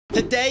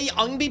Today,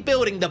 I'm going to be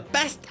building the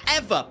best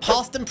ever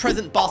past and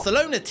present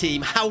Barcelona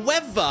team.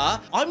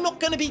 However, I'm not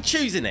going to be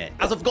choosing it,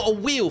 as I've got a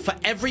wheel for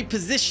every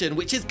position,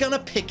 which is going to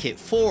pick it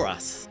for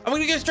us. I'm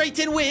going to go straight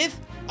in with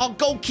our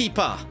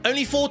goalkeeper.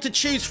 Only 4 to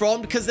choose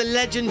from because the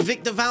legend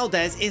Victor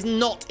Valdez is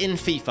not in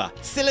FIFA.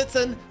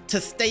 Sillerton,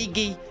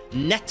 Testegi,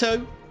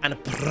 Neto,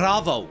 and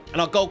Bravo.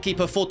 And our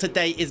goalkeeper for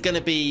today is going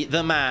to be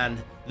the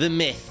man, the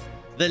myth,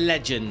 the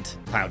legend,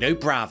 Claudio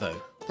Bravo.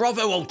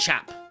 Bravo, old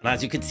chap. And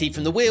as you can see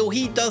from the wheel,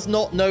 he does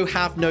not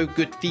have no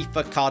good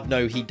FIFA card.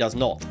 No, he does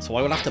not. So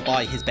I will have to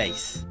buy his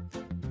base.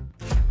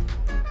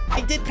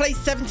 He did play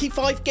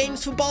 75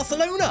 games for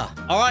Barcelona.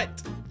 All right,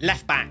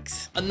 left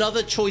backs.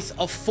 Another choice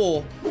of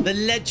 4. The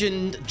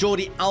legend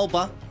Jordi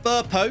Alba,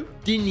 Firpo,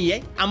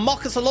 Digne, and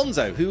Marcos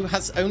Alonso, who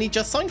has only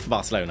just signed for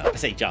Barcelona. I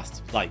say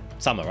just, like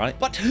summer, right?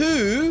 But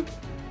who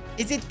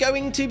is it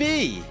going to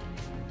be?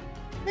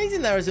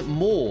 Amazing there isn't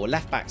more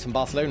left backs from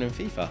Barcelona in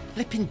FIFA.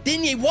 Flipping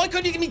Digne, why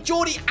can't you give me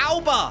Jordi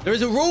Alba? There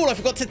is a rule I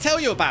forgot to tell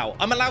you about.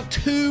 I'm allowed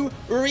 2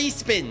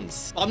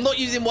 respins. I'm not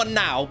using one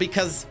now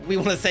because we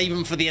want to save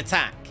him for the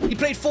attack. He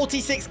played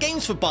 46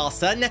 games for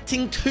Barca,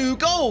 netting 2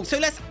 goals. So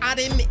let's add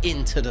him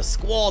into the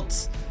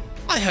squads.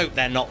 I hope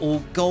they're not all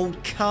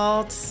gold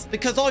cards,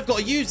 because I've got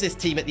to use this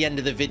team at the end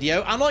of the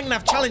video, and I'm going to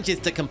have challenges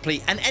to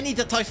complete, and any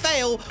that I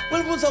fail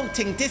will result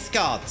in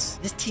discards.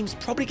 This team's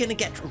probably going to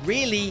get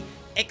really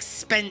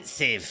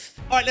expensive.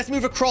 All right, let's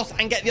move across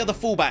and get the other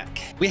fullback.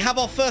 We have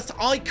our first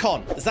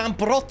icon,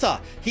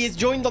 Zambrotta. He is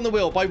joined on the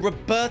wheel by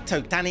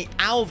Roberto, Dani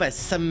Alves,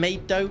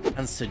 Semedo,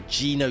 and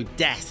Sergino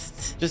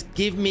Dest. Just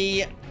give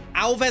me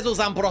Alves or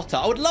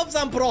Zambrotta. I would love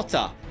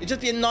Zambrotta. It'd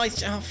just be a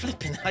nice... Oh,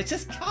 flipping. I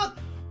just can't...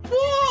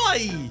 Why?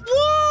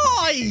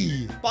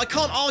 Why? But I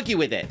can't argue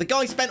with it. The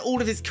guy spent all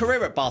of his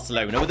career at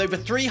Barcelona with over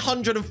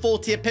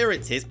 340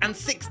 appearances and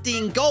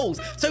 16 goals,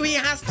 so he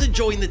has to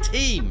join the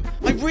team.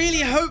 I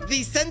really hope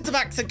these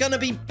centre-backs are going to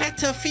be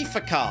better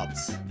FIFA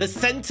cards. The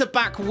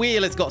centre-back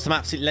wheel has got some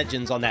absolute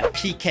legends on there.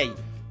 Piqué,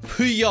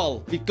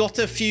 Puyol. We've got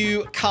a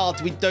few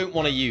cards we don't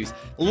want to use.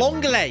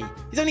 Longley.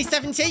 He's only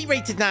 78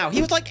 rated now.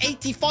 He was like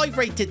 85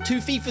 rated 2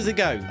 FIFAs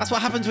ago. That's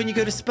what happens when you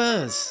go to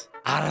Spurs.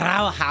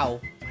 Araujo.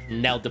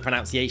 Nailed the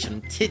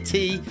pronunciation.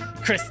 Titi,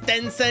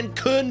 Christensen,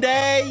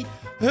 Kunde.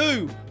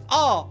 Who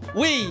are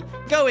we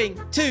going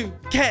to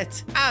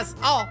get as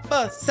our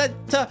first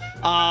centre?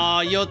 Ah,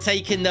 you're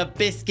taking the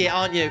biscuit,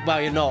 aren't you?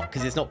 Well, you're not,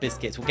 because it's not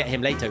biscuits. We'll get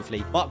him late,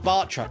 hopefully. Mark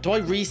Bartra. Do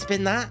I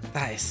respin that?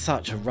 That is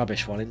such a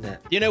rubbish one, isn't it?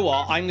 You know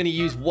what? I'm going to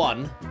use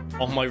one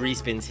of my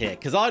respins here,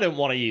 because I don't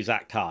want to use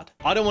that card.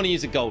 I don't want to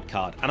use a gold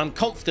card. And I'm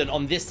confident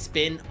on this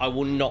spin, I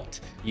will not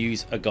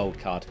use a gold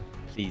card.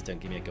 Please don't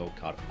give me a gold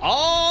card.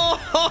 Oh!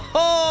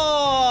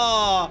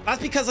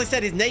 That's because I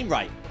said his name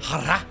right.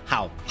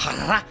 Harahau.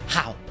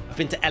 Harahau. I've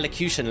been to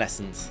elocution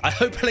lessons. I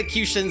hope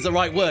elocution's the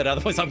right word,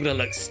 otherwise I'm going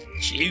to look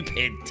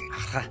stupid.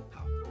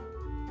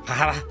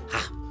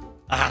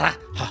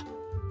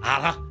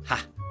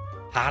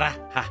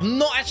 I've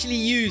not actually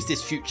used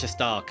this future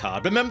star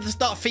card. Remember the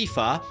start of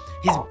FIFA?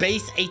 His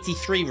base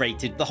 83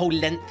 rated, the whole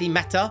lengthy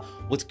meta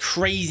was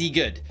crazy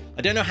good.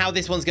 I don't know how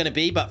this one's going to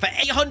be, but for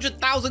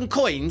 800,000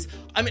 coins,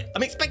 I'm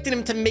expecting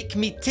him to make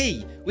me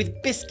tea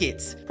with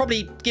biscuits.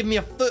 Probably give me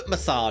a foot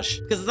massage,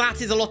 because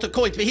that is a lot of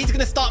coins. But he's going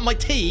to start my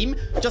team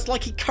just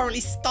like he currently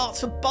starts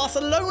for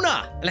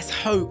Barcelona. Let's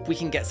hope we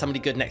can get somebody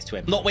good next to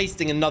him. Not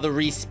wasting another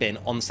respin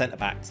on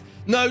centre-backs.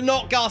 No,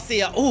 not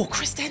Garcia. Oh,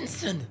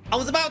 Christensen. I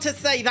was about to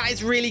say that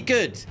is really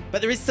good, but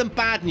there is some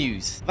bad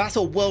news. That's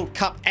a World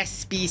Cup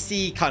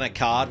SBC kind of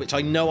card, which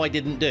I know I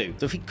didn't do.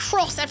 So if we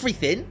cross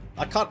everything,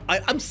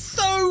 I'm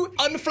so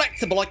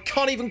unflexible, I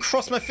can't even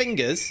cross my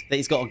fingers that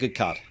he's got a good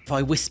card. If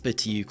I whisper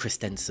to you,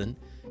 Christensen,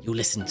 you'll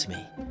listen to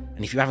me.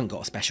 And if you haven't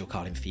got a special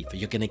card in FIFA,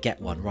 you're going to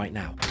get one right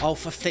now. Oh,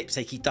 for flip's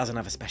sake, he doesn't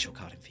have a special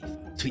card in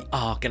FIFA. So we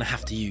are going to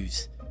have to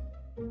use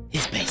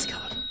his base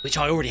card, which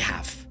I already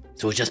have.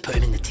 So we'll just put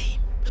him in the team.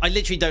 I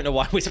literally don't know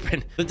why I'm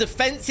whispering. The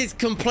defense is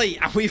complete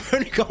and we've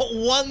only got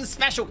one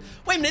special.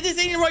 Wait a minute, this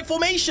ain't the right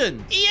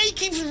formation. EA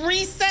keeps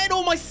resetting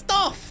all my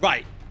stuff.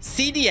 Right.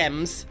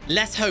 CDMs,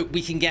 let's hope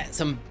we can get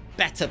some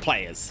better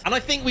players. And I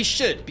think we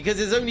should, because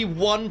there's only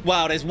one,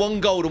 wow, there's 1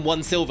 gold and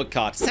 1 silver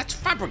card.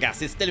 Cesc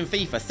Fabregas is still in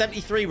FIFA,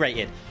 73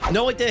 rated.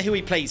 No idea who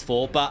he plays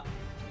for, but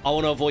I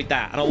want to avoid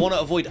that. And I want to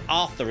avoid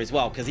Arthur as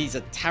well, because he's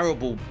a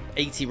terrible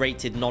 80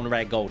 rated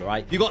non-rare gold, all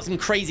right? You've got some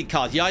crazy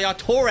cards. Yaya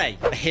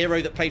Toure, a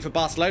hero that played for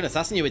Barcelona, so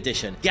that's a new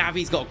addition.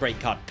 Gavi's got a great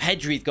card.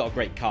 Pedri's got a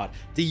great card.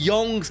 De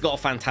Jong's got a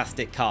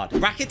fantastic card.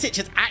 Rakitic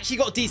has actually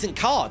got a decent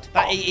card.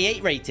 That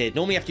 88 rated.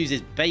 Normally you have to use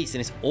his base, and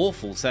it's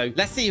awful. So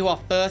let's see who our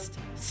first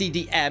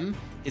CDM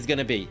is going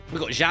to be. We've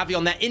got Xavi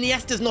on there.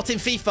 Iniesta's not in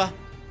FIFA.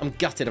 I'm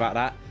gutted about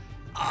that.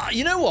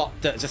 You know what?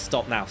 Just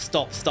stop now.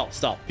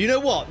 Stop. You know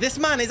what? This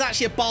man is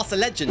actually a Barca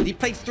legend. He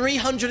played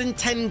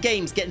 310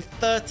 games, getting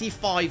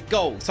 35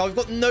 goals. So I've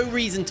got no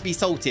reason to be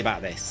salty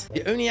about this.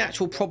 The only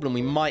actual problem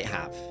we might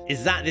have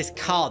is that this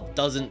card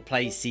doesn't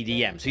play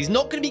CDM. So he's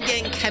not going to be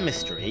getting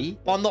chemistry,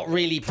 but I'm not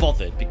really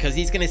bothered because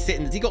he's going to sit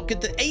in. He got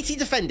good 80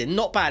 defending,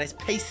 not bad. His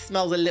pace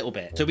smells a little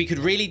bit. So we could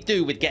really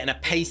do with getting a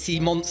pacey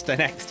monster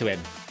next to him.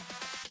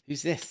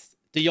 Who's this?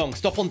 De Jong.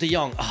 Stop on De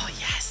Jong. Oh,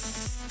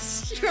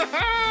 yes.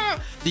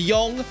 De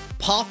Jong,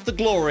 path to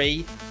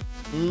glory.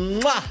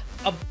 Mwah!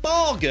 A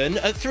bargain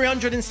at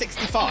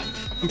 365.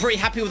 I'm pretty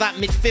happy with that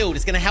midfield.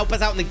 It's going to help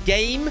us out in the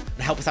game and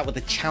help us out with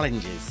the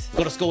challenges.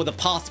 Got to score with a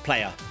past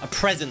player, a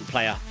present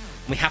player,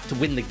 and we have to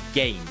win the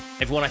game.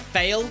 Everyone I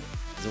fail,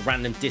 there's a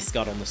random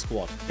discard on the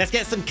squad. Let's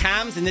get some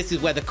cams, and this is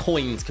where the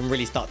coins can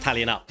really start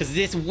tallying up. Because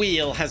this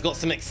wheel has got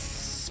some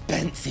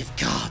expensive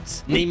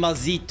cards.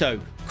 Neymarzito,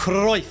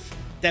 Cruyff,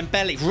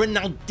 Dembele,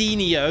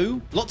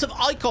 Ronaldinho. Lots of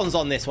icons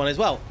on this one as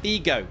well.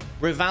 Figo,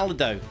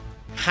 Rivaldo,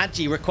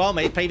 Hadji,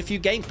 Riquelme. Played a few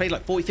games. Played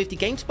like 40, 50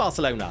 games for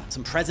Barcelona.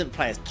 Some present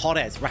players.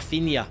 Torres,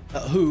 Rafinha.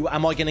 Who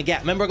am I going to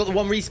get? Remember, I got the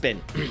one respin.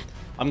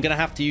 I'm going to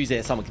have to use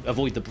it. Someone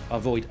avoid.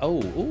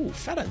 Oh,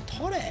 Ferran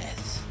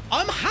Torres.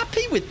 I'm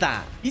happy with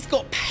that. He's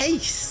got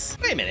pace.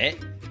 Wait a minute.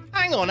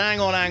 Hang on.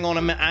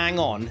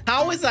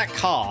 How is that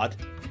card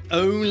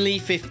only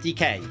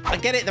 50k? I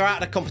get it. They're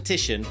out of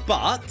competition,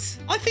 but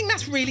I think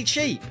that's really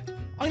cheap.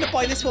 I'm going to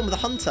buy this one with a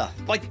Hunter.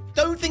 But I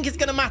don't think it's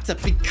going to matter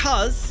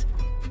because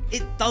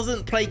it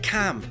doesn't play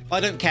Cam. I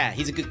don't care.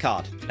 He's a good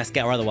card. Let's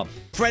get our other one.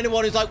 For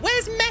anyone who's like,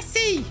 where's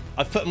Messi?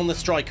 I've put him on the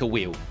striker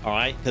wheel, all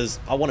right? Because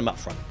I want him up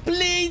front.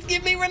 Please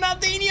give me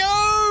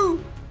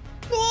Ronaldinho.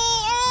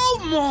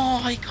 Oh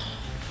my God.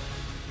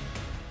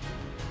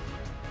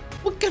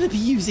 We're going to be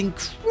using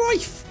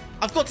Cruyff.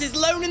 I've got his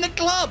loan in the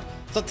club.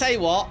 So I'll tell you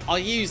what, I'll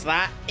use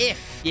that.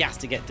 If he has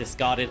to get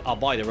discarded, I'll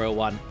buy the real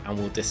one and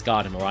we'll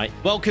discard him, all right?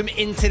 Welcome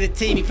into the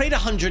team. He played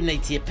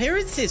 180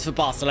 appearances for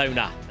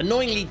Barcelona.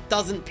 Annoyingly,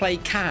 doesn't play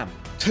Cam.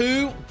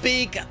 2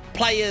 big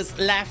players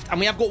left, and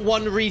we have got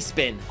 1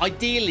 respin.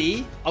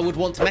 Ideally, I would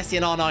want Messi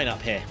and R9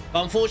 up here.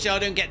 But unfortunately, I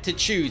don't get to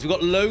choose. We've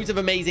got loads of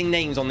amazing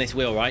names on this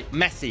wheel, right?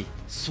 Messi,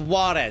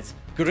 Suarez,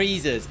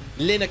 Griezes,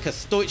 Lineker,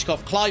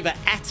 Stoichkov, Kluivert,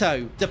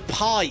 Eto'o,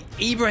 Depay,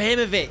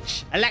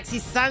 Ibrahimovic,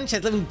 Alexis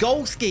Sanchez,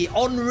 Lewandowski,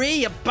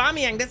 Henry,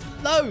 Aubameyang. There's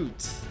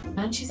loads.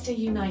 Manchester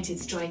United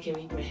striker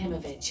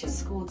Ibrahimovic has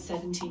scored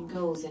 17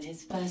 goals in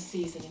his first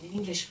season in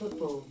English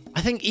football.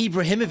 I think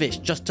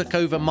Ibrahimovic just took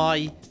over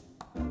my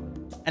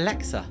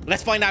Alexa.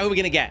 Let's find out who we're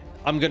going to get.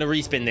 I'm going to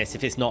respin this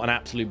if it's not an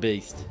absolute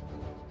beast.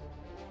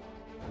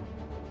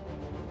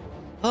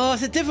 Oh,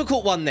 it's a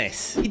difficult one,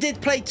 this. He did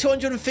play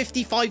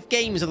 255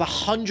 games with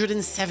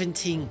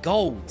 117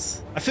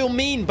 goals. I feel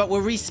mean, but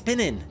we're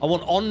respinning. I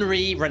want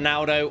Henry,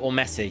 Ronaldo, or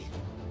Messi.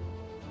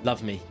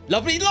 Love me.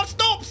 Love me. Love,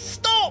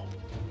 stop.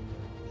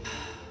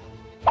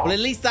 Well, at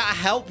least that'll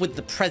help with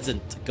the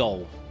present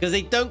goal. Because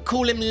they don't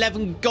call him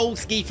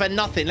Lewandowski for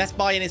nothing. Let's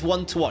buy in his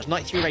one to watch.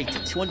 93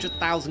 rated,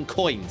 200,000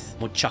 coins.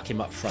 We'll chuck him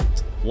up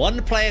front.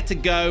 1 player to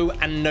go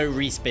and no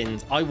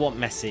respins. I want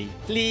Messi.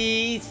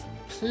 Please.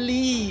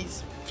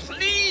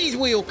 Please,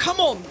 wheel. Come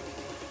on.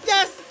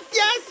 Yes.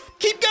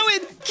 Keep going.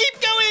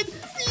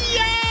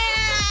 Yeah!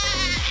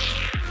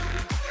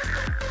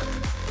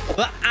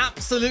 The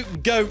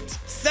absolute GOAT.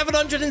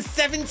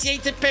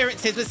 778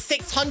 appearances with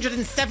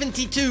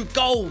 672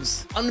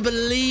 goals.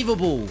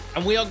 Unbelievable.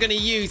 And we are going to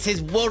use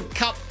his World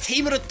Cup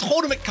Team of the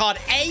Tournament card.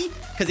 A,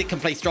 because it can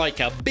play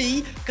striker.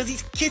 B, because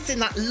he's kissing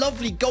that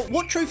lovely goal.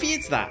 What trophy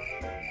is that?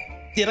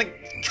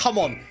 Come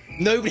on.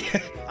 Nobody.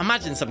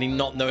 Imagine somebody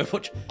not knowing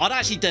what. I'd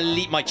actually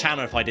delete my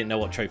channel if I didn't know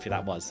what trophy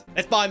that was.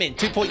 Let's buy him in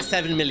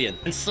 2.7 million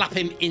and slap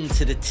him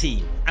into the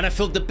team. And I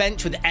filled the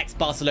bench with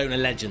ex-Barcelona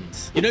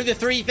legends. You know the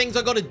 3 things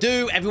I got to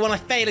do? Everyone I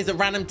fail is a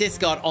random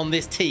discard on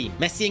this team.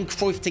 Messi and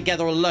Cruyff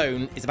together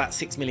alone is about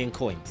 6 million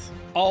coins.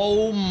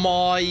 Oh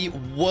my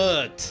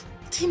word.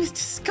 The team is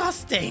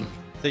disgusting.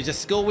 So you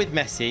just score with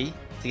Messi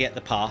to get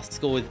the past.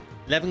 Score with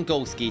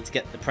Lewandowski to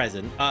get the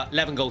present.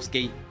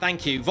 Lewandowski.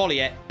 Thank you. Volley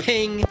it.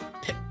 Ping.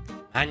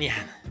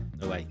 Anyan.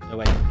 No way.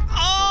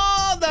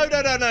 Oh,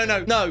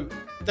 no.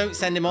 Don't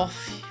send him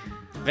off.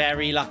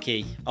 Very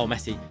lucky. Oh,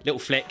 Messi. Little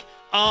flick.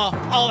 Oh,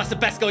 that's the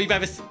best goal you've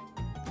ever seen.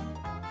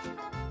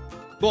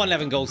 Go on,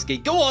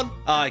 Lewandowski. Go on.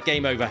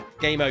 Game over.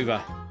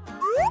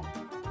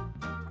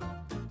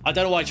 I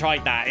don't know why I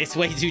tried that. It's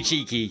way too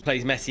cheeky.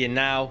 Plays Messi in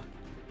now.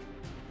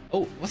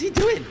 Oh, what's he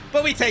doing?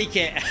 But we take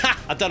it.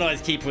 I don't know what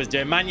his keeper was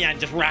doing. Manyan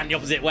just ran the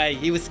opposite way.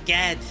 He was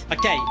scared.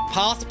 Okay,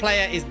 past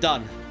player is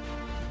done.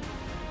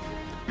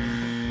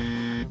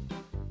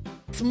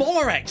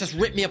 Smolarek just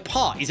ripped me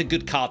apart. He's a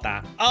good card,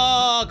 that.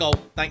 Oh, goal.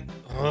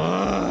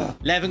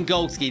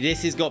 Lewandowski,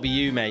 this has got to be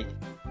you, mate.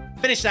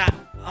 Finish that.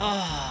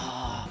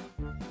 Oh,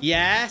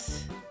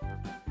 yes.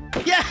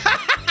 Yeah.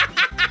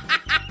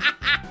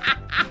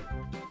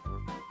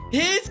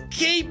 His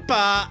keeper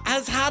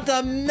has had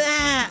a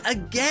mare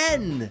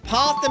again.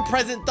 Past and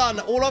present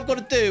done. All I've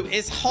got to do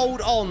is hold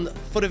on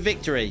for the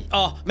victory.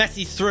 Oh,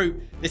 Messi's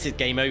through. This is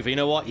game over. You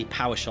know what? He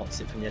power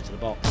shots it from the edge of the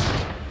box.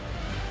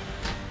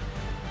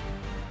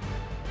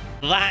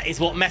 That is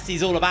what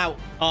Messi's all about.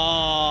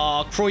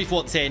 Oh, Cruyff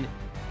wants in.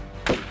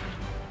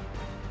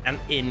 And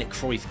in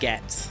Cruyff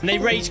gets. And they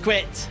rage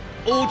quit.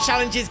 All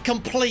challenges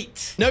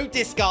complete. No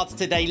discards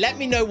today. Let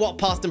me know what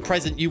past and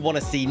present you want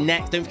to see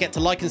next. Don't forget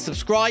to like and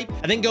subscribe.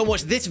 And then go and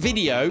watch this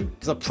video,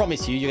 because I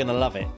promise you, you're going to love it.